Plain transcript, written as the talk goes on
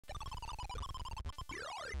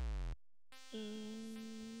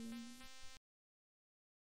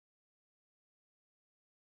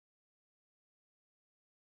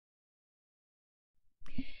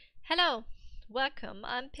Hello, welcome.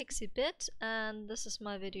 I'm Pixiebit and this is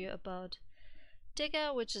my video about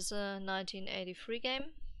Digger, which is a 1983 game.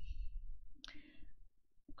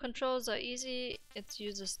 Controls are easy. It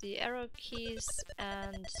uses the arrow keys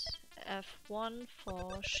and F1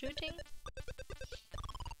 for shooting.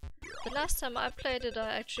 The last time I played it, I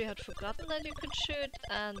actually had forgotten that you could shoot,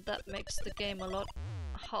 and that makes the game a lot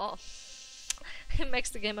hard. It makes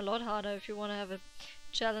the game a lot harder. If you want to have a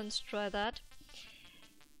challenge, try that.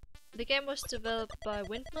 The game was developed by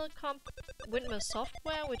Windmill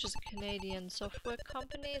Software, which is a Canadian software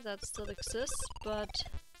company that still exists, but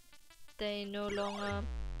they no longer,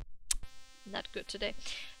 not good today,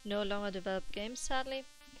 no longer develop games, sadly.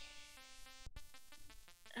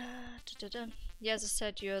 Yeah, as I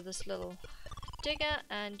said, you're this little digger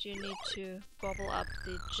and you need to gobble up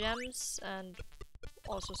the gems and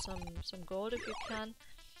also some gold if you can,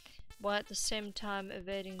 while at the same time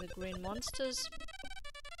evading the green monsters.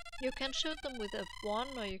 You can shoot them with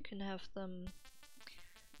F1 or you can have them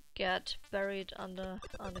get buried under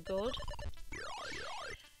gold.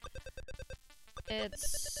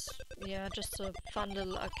 It's, yeah, just a fun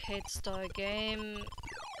little arcade style game.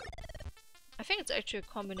 I think it's actually a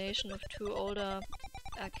combination of two older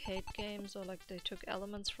arcade games, or like they took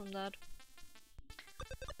elements from that.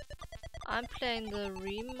 I'm playing the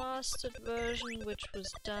remastered version, which was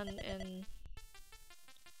done in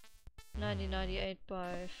 1998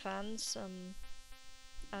 by fans.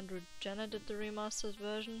 Andrew Jenner did the remastered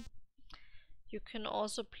version. You can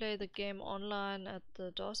also play the game online at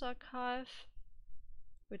the DOS archive,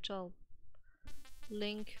 which I'll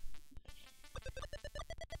link.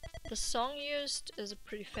 The song used is a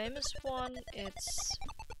pretty famous one. It's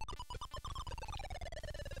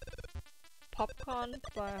Popcorn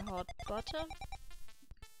by Hot Butter.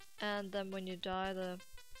 And then when you die, the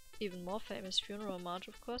even more famous Funeral March,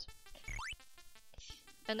 of course.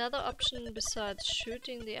 Another option besides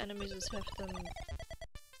shooting the enemies is have them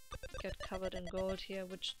get covered in gold here,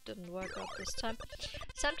 which didn't work out this time.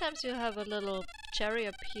 Sometimes you have a little cherry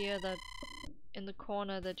up here that in the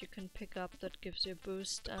corner that you can pick up that gives you a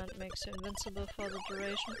boost and makes you invincible for the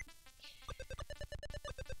duration.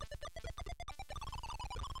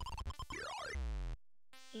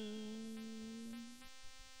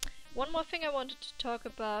 One more thing I wanted to talk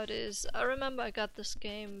about is, I remember I got this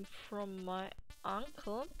game from my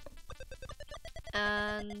uncle,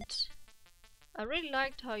 and I really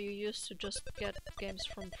liked how you used to just get games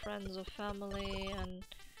from friends or family, and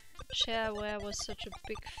shareware was such a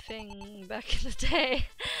big thing back in the day.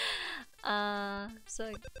 So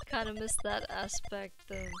I kind of miss that aspect.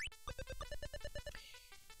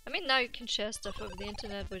 I mean, now you can share stuff over the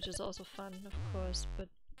internet, which is also fun, of course, but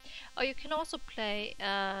oh, you can also play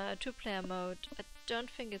two-player mode. I don't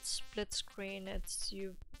think it's split screen. It's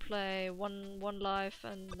you play one life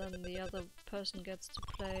and then the other person gets to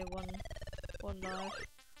play one life.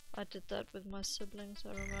 I did that with my siblings,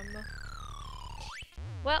 I remember.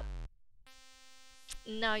 Well,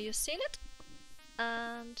 now you've seen it,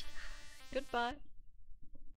 and goodbye.